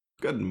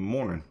Good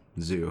morning,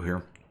 Zio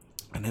here.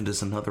 And it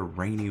is another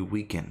rainy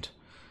weekend.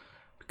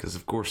 Because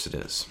of course it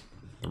is.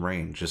 The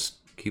rain just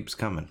keeps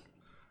coming.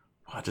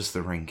 Why does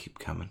the rain keep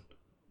coming?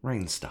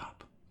 Rain,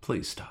 stop.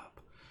 Please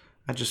stop.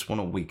 I just want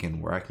a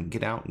weekend where I can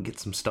get out and get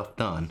some stuff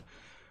done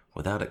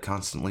without it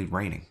constantly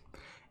raining.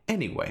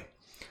 Anyway,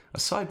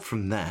 aside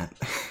from that,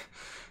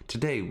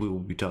 today we will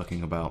be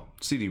talking about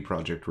CD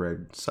Projekt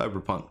Red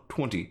Cyberpunk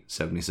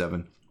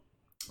 2077.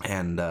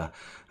 And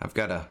I've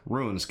got a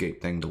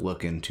RuneScape thing to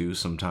look into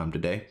sometime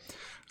today,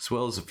 as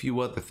well as a few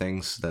other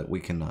things that we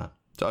can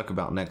talk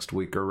about next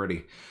week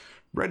already.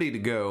 Ready to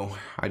go.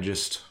 I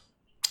just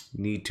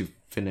need to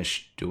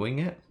finish doing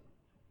it.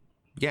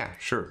 Yeah,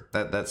 sure.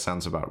 That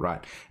sounds about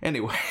right.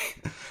 Anyway,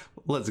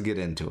 let's get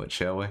into it,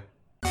 shall we?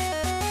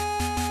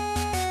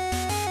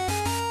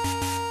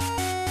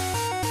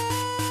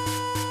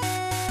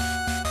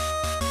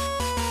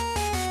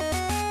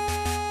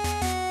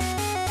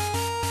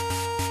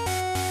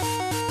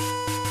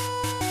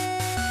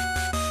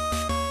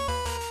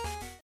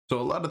 So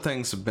a lot of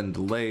things have been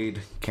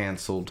delayed,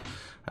 canceled.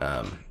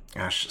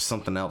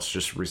 Something else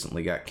just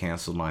recently got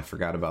canceled and I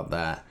forgot about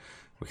that.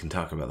 We can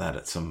talk about that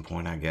at some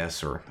point, I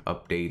guess, or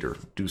update or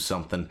do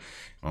something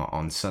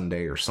on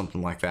Sunday or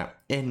something like that.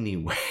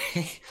 Anyway,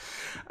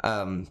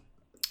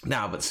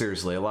 but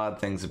seriously, a lot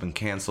of things have been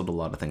canceled. A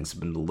lot of things have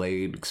been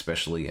delayed,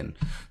 especially in,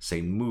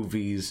 say,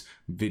 movies,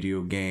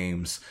 video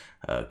games,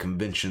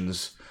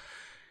 conventions.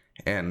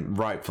 And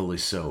rightfully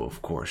so,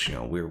 of course.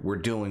 We're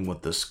dealing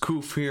with this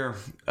coof here.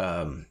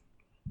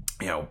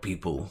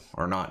 People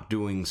are not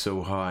doing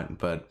so hot,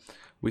 but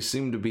we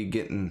seem to be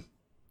getting,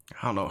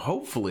 I don't know,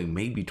 hopefully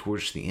maybe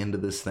towards the end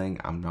of this thing.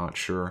 I'm not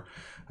sure.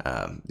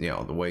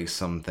 The way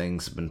some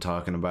things have been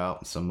talking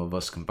about, some of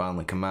us can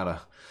finally come out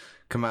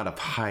of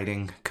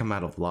hiding, come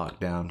out of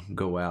lockdown,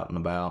 go out and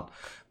about,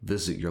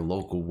 visit your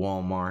local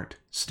Walmart,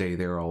 stay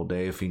there all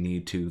day if you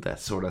need to, that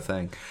sort of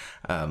thing.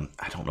 I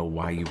don't know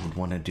why you would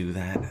want to do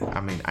that.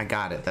 I mean, I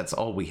got it. That's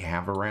all we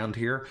have around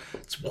here.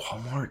 It's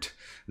Walmart.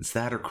 It's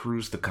that or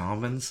cruise the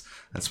commons.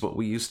 That's what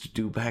we used to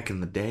do back in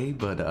the day,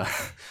 but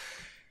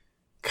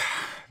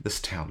this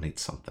town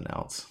needs something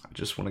else. I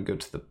just want to go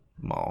to the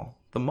mall.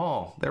 The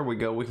mall. There we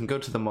go. We can go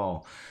to the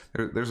mall.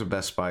 There's a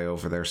Best Buy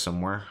over there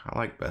somewhere. I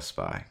like Best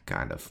Buy,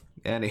 kind of.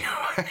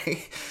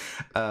 Anyway,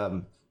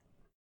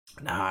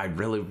 I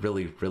really,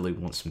 really, really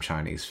want some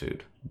Chinese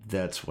food.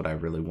 That's what I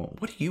really want.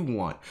 What do you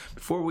want?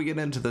 Before we get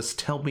into this,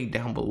 tell me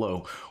down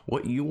below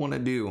what you want to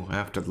do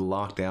after the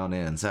lockdown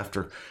ends,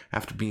 after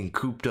being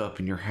cooped up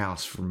in your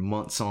house for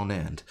months on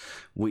end,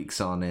 weeks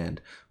on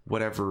end,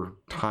 whatever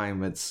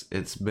time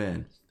it's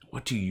been.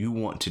 What do you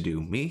want to do?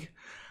 Me?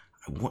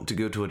 I want to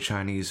go to a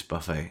Chinese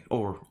buffet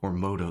or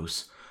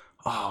Moto's.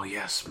 Oh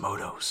yes,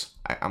 Moto's.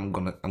 I'm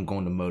going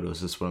to Moto's.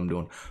 That's what I'm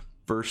doing.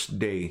 First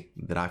day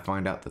that I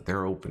find out that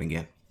they're open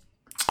again,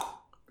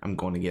 I'm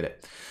going to get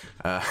it.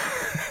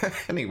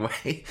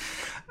 Anyway,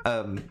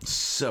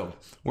 so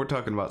we're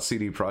talking about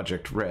CD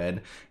Projekt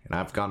Red, and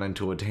I've gone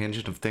into a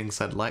tangent of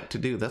things I'd like to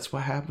do. That's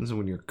what happens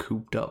when you're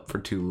cooped up for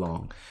too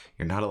long.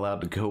 You're not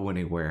allowed to go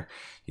anywhere.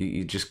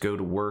 You just go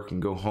to work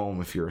and go home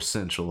if you're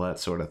essential, that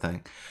sort of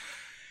thing.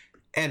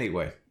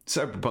 Anyway,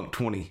 Cyberpunk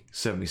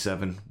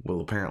 2077 will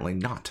apparently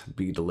not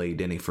be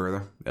delayed any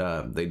further.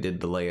 They did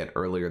delay it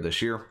earlier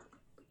this year,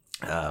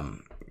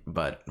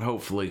 but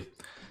hopefully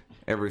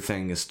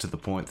everything is to the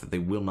point that they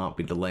will not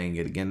be delaying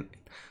it again.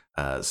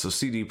 So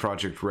CD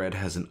Projekt Red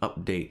has an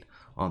update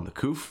on the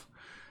coof.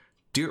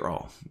 Dear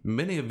all,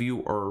 many of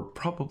you are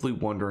probably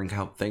wondering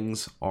how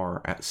things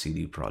are at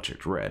CD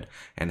Projekt Red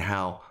and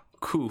how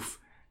coof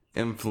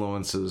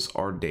influences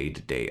our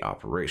day-to-day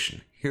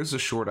operation. Here's a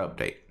short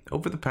update.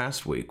 Over the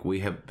past week,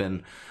 we have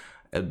been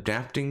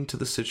adapting to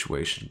the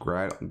situation,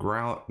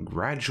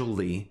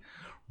 gradually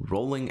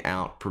rolling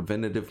out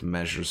preventative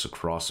measures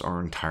across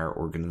our entire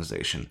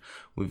organization.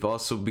 We've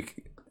also been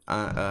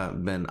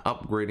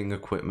upgrading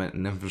equipment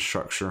and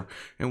infrastructure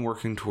and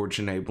working towards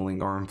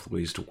enabling our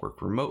employees to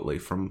work remotely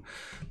from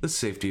the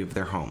safety of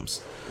their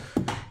homes.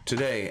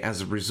 Today,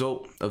 as a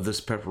result of this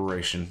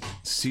preparation,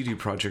 CD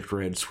Projekt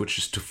Red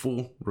switches to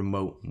full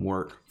remote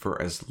work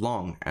for as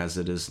long as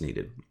it is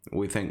needed.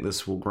 We think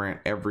this will grant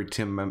every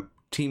team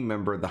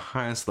member the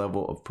highest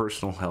level of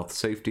personal health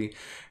safety,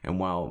 and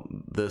while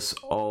this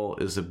all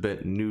is a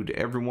bit new to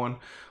everyone,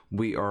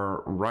 we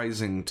are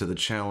rising to the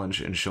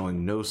challenge and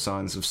showing no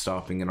signs of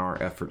stopping in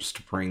our efforts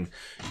to bring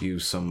you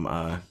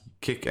some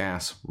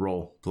kick-ass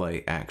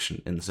role-play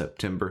action in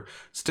September.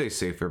 Stay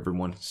safe,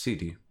 everyone.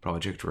 CD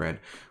Projekt Red,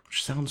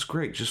 which sounds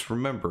great. Just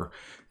remember,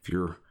 if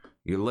you're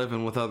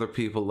living with other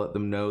people, let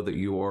them know that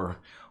you are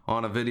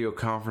on a video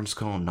conference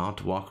call, not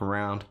to walk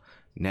around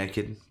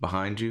naked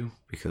behind you,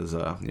 because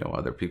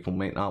other people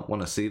may not want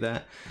to see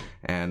that.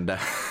 And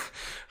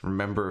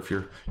remember, if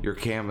your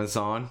cam is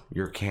on,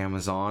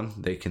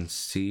 they can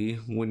see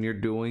when you're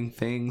doing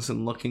things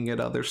and looking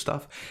at other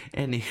stuff.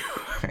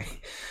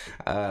 Anyway,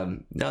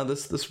 now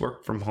this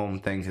work from home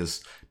thing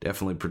has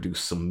definitely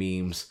produced some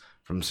memes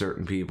from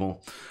certain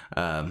people,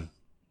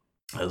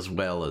 as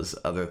well as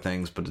other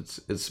things, but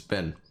it's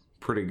been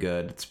pretty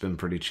good. It's been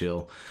pretty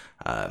chill.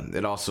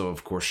 It also,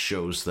 of course,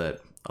 shows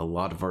that a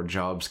lot of our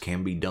jobs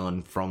can be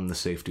done from the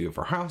safety of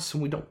our house,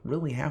 and we don't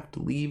really have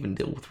to leave and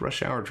deal with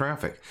rush hour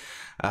traffic.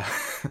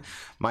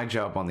 My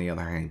job, on the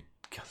other hand,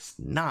 does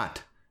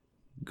not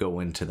go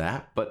into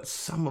that, but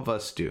some of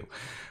us do,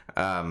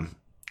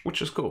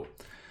 which is cool.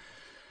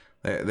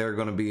 They're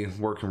going to be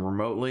working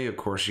remotely. Of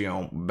course,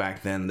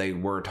 back then they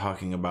were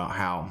talking about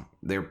how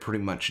they're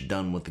pretty much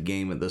done with the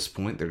game at this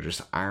point. They're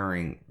just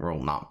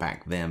not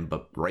back then,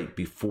 but right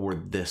before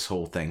this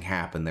whole thing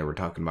happened, they were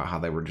talking about how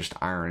they were just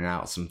ironing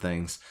out some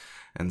things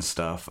and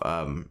stuff.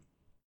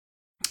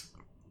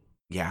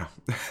 Yeah.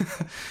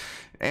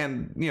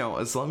 And,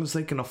 as long as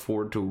they can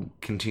afford to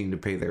continue to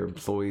pay their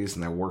employees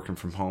and they're working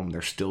from home,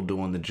 they're still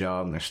doing the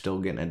job and they're still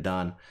getting it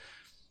done.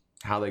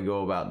 How they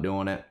go about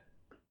doing it,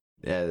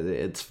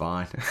 it's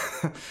fine.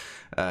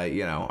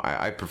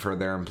 I prefer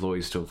their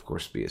employees to, of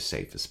course, be as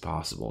safe as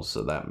possible.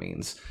 So that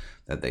means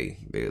that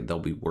they'll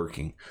be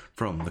working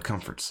from the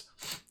comforts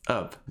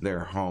of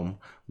their home.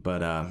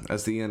 But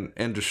as the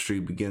industry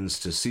begins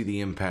to see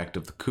the impact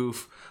of the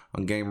COOF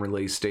on game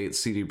release dates,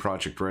 CD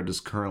Projekt Red is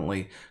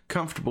currently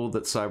comfortable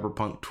that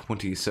Cyberpunk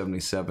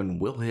 2077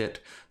 will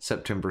hit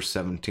September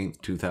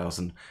 17th,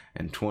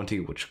 2020,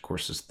 which of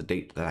course is the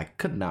date that I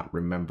could not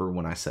remember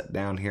when I sat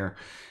down here,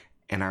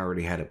 and I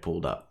already had it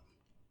pulled up.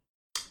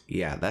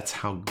 Yeah, that's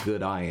how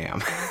good I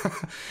am.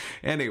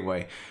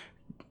 Anyway,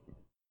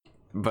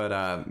 but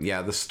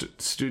the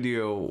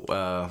studio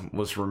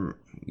was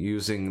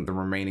using the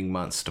remaining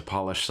months to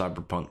polish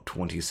Cyberpunk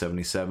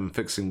 2077,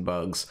 fixing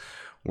bugs,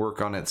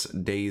 work on its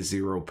Day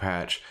Zero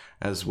patch,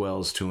 as well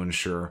as to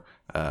ensure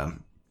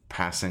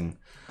passing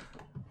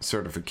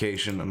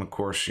certification. And of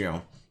course,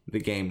 the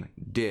game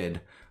did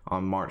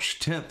on March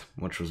 10th,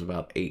 which was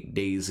about 8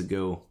 days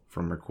ago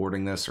from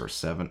recording this, or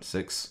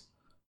 6.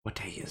 What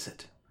day is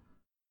it?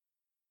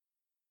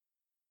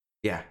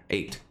 Yeah,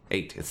 8.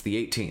 It's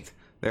the 18th.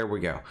 There we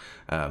go.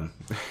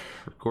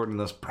 Recording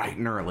this bright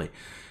and early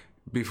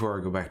before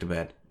I go back to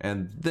bed.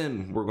 And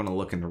then we're going to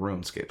look into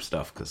RuneScape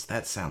stuff, because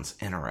that sounds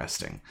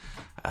interesting.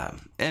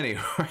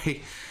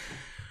 Anyway,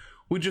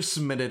 we just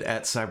submitted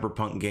at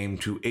Cyberpunk Game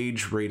to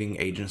age rating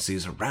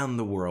agencies around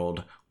the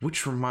world,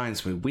 which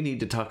reminds me, we need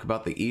to talk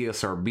about the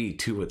ESRB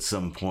too at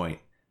some point.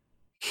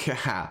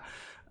 Yeah,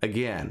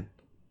 again.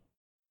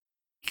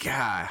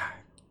 God,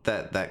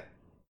 that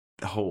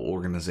whole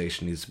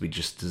organization needs to be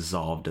just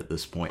dissolved at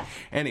this point.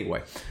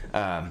 Anyway,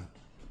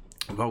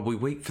 while we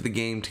wait for the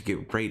game to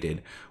get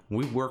rated,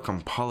 we work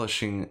on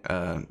polishing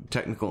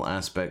technical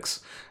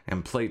aspects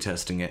and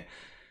playtesting it.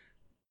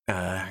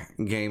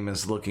 Game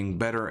is looking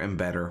better and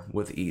better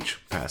with each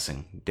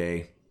passing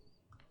day.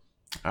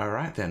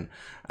 Alright then,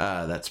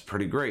 that's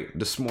pretty great.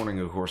 This morning,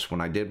 of course,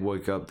 when I did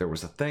wake up, there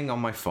was a thing on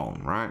my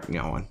phone, right?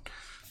 A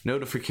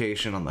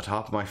notification on the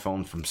top of my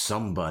phone from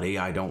somebody,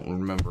 I don't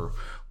remember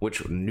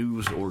which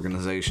news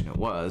organization it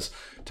was,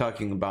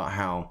 talking about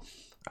how,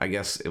 I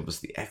guess it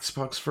was the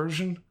Xbox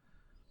version,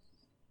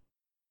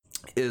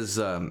 is,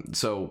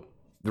 so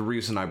the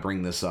reason I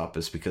bring this up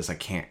is because I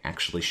can't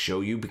actually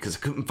show you, because I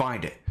couldn't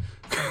find it.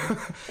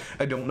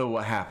 I don't know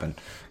what happened.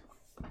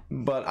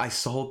 But I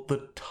saw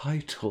the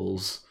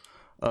titles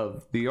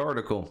of the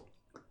article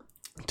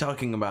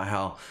talking about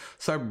how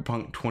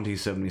Cyberpunk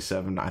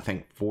 2077, I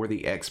think, for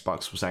the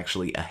Xbox was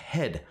actually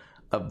ahead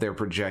of their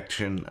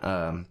projection,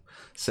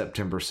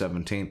 September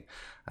 17th,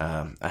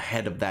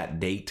 ahead of that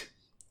date,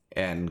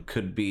 and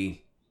could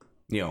be,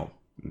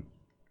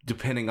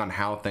 depending on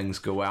how things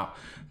go out,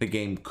 the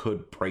game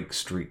could break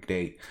streak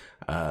date,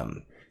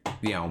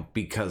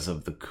 because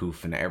of the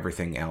COOF and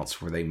everything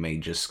else, where they may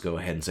just go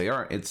ahead and say,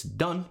 all right, it's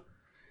done.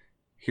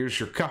 Here's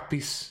your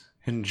copies.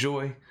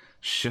 Enjoy.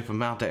 Ship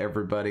them out to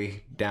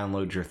everybody.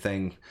 Download your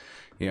thing,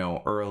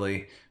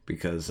 early,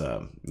 because,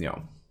 the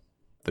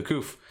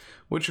COOF,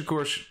 which of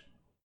course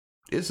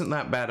isn't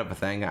that bad of a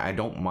thing. I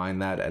don't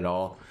mind that at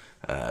all.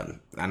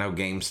 I know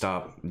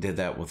GameStop did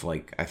that with,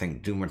 I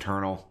think Doom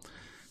Eternal,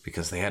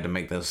 because they had to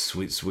make those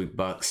sweet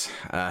bucks,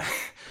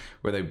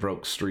 where they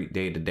broke street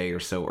day to day or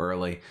so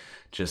early,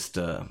 just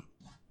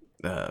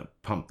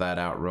pump that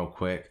out real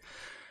quick.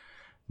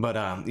 But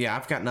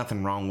I've got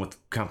nothing wrong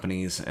with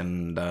companies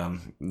and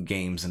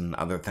games and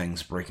other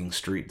things breaking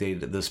street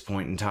date at this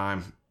point in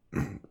time.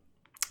 In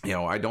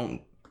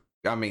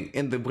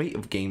the way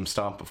of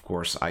GameStop, of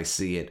course, I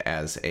see it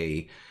as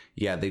they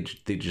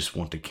just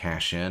want to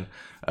cash in.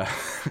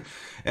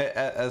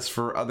 As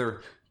for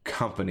other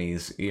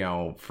companies,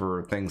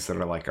 for things that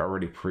are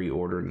already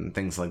pre-ordered and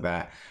things like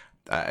that,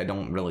 I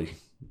don't really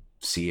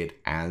see it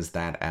as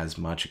that as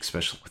much,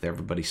 especially with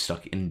everybody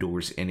stuck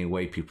indoors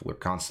anyway. People are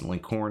constantly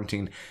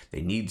quarantined.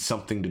 They need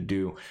something to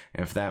do,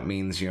 and if that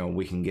means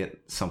we can get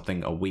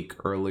something a week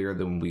earlier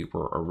than we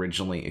were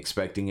originally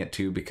expecting it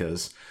to,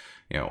 because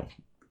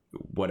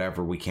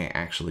whatever, we can't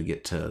actually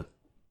get to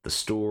the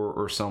store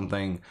or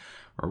something,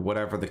 or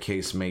whatever the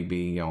case may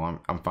be, I'm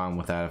fine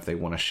with that if they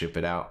want to ship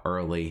it out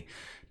early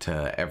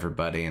to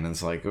everybody. And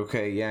it's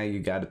okay, yeah,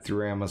 you got it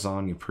through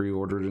Amazon, you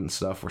pre-ordered it and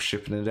stuff, we're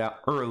shipping it out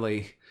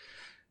early.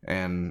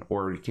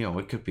 or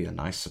it could be a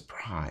nice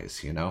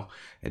surprise.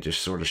 It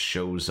just sort of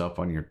shows up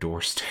on your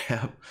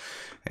doorstep.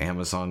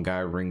 Amazon guy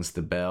rings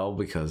the bell,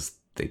 because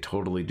they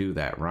totally do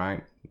that,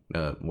 right?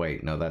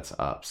 Wait, no, that's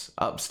Ups.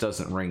 Ups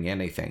doesn't ring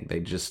anything. They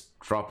just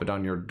drop it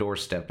on your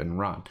doorstep and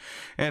run.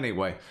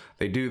 Anyway,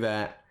 they do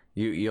that.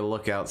 You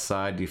look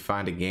outside, you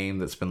find a game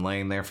that's been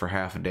laying there for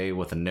half a day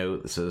with a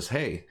note that says,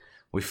 "Hey,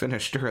 we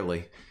finished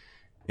early.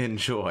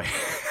 Enjoy."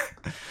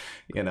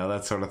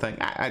 That sort of thing.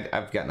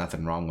 I've got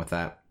nothing wrong with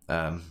that.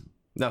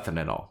 Nothing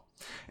at all.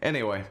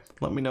 Anyway,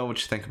 let me know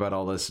what you think about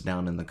all this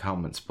down in the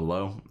comments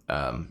below.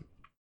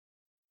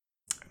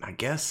 I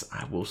guess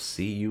I will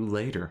see you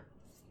later.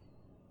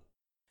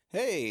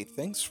 Hey,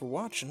 thanks for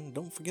watching.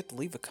 Don't forget to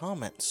leave a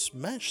comment,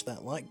 smash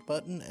that like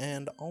button,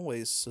 and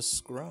always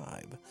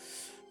subscribe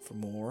for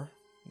more.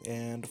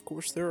 And of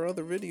course, there are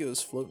other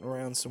videos floating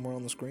around somewhere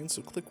on the screen,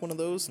 so click one of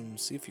those and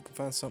see if you can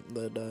find something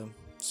that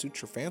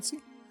suits your fancy.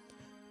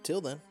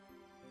 Till then,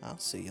 I'll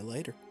see you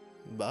later.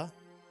 Bye.